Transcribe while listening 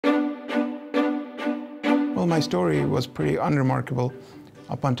Well, my story was pretty unremarkable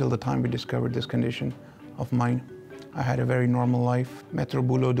up until the time we discovered this condition of mine. I had a very normal life, metro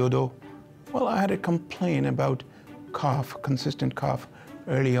boulot dodo. Well, I had a complaint about cough, consistent cough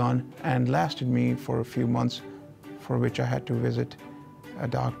early on, and lasted me for a few months, for which I had to visit a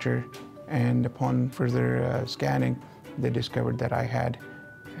doctor. And upon further scanning, they discovered that I had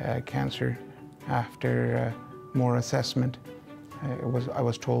cancer. After more assessment, I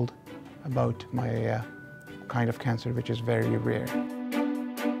was told about my kind of cancer, which is very rare.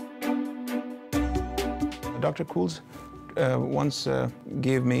 Dr. Cools once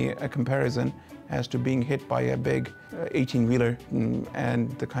gave me a comparison as to being hit by a big 18-wheeler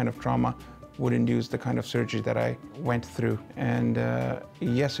and the kind of trauma would induce the kind of surgery that I went through. And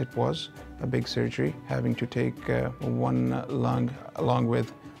yes, it was a big surgery, having to take one lung along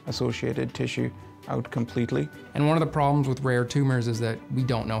with associated tissue out completely. And one of the problems with rare tumors is that we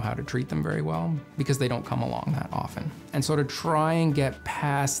don't know how to treat them very well because they don't come along that often. And so to try and get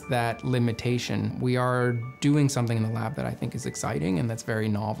past that limitation, we are doing something in the lab that I think is exciting and that's very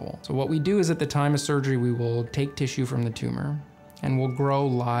novel. So what we do is at the time of surgery, we will take tissue from the tumor and we'll grow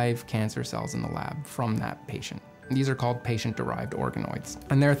live cancer cells in the lab from that patient. These are called patient-derived organoids,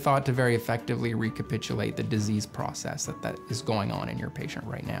 and they're thought to very effectively recapitulate the disease process that is going on in your patient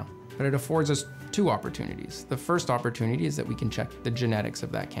right now. But it affords us two opportunities. The first opportunity is that we can check the genetics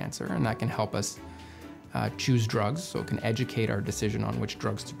of that cancer, and that can help us choose drugs, so it can educate our decision on which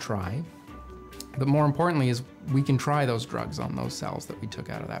drugs to try. But more importantly is we can try those drugs on those cells that we took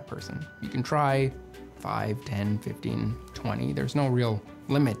out of that person. You can try 5, 10, 15, 20. There's no real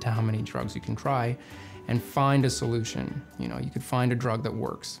limit to how many drugs you can try and find a solution. You know, you could find a drug that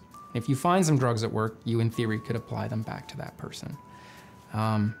works. If you find some drugs that work, you in theory could apply them back to that person.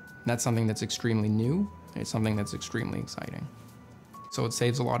 That's something that's extremely new. It's something that's extremely exciting. So it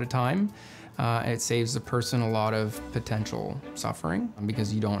saves a lot of time. It saves the person a lot of potential suffering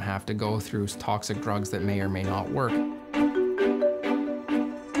because you don't have to go through toxic drugs that may or may not work.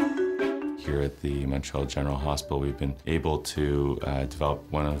 Here at the Montreal General Hospital, we've been able to develop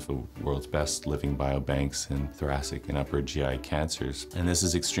one of the world's best living biobanks in thoracic and upper GI cancers. And this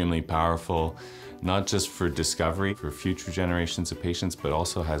is extremely powerful, not just for discovery for future generations of patients, but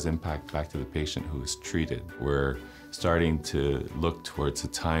also has impact back to the patient who is treated. We're starting to look towards a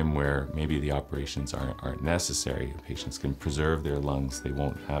time where maybe the operations aren't necessary. Patients can preserve their lungs. They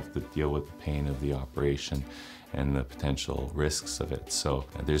won't have to deal with the pain of the operation and the potential risks of it. So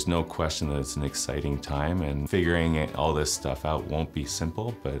there's no question that it's an exciting time, and figuring all this stuff out won't be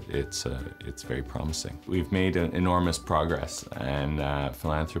simple, but it's very promising. We've made enormous progress, and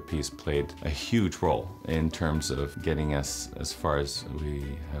philanthropy's played a huge role in terms of getting us as far as we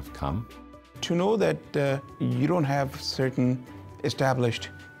have come. To know that you don't have certain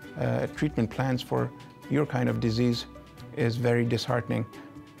established treatment plans for your kind of disease is very disheartening.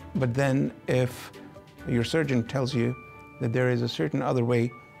 But then if your surgeon tells you that there is a certain other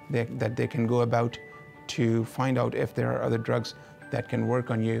way that they can go about to find out if there are other drugs that can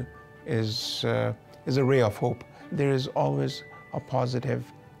work on you is a ray of hope. There is always a positive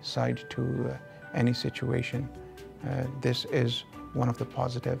side to any situation. This is one of the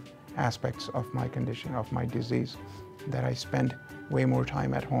positive aspects of my condition, of my disease, that I spend way more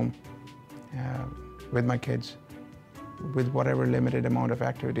time at home with my kids, with whatever limited amount of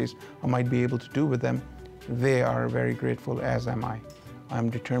activities I might be able to do with them. They are very grateful, as am I. I'm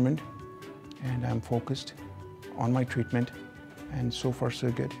determined and I'm focused on my treatment, and so far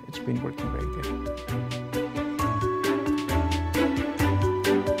so good. It's been working very good.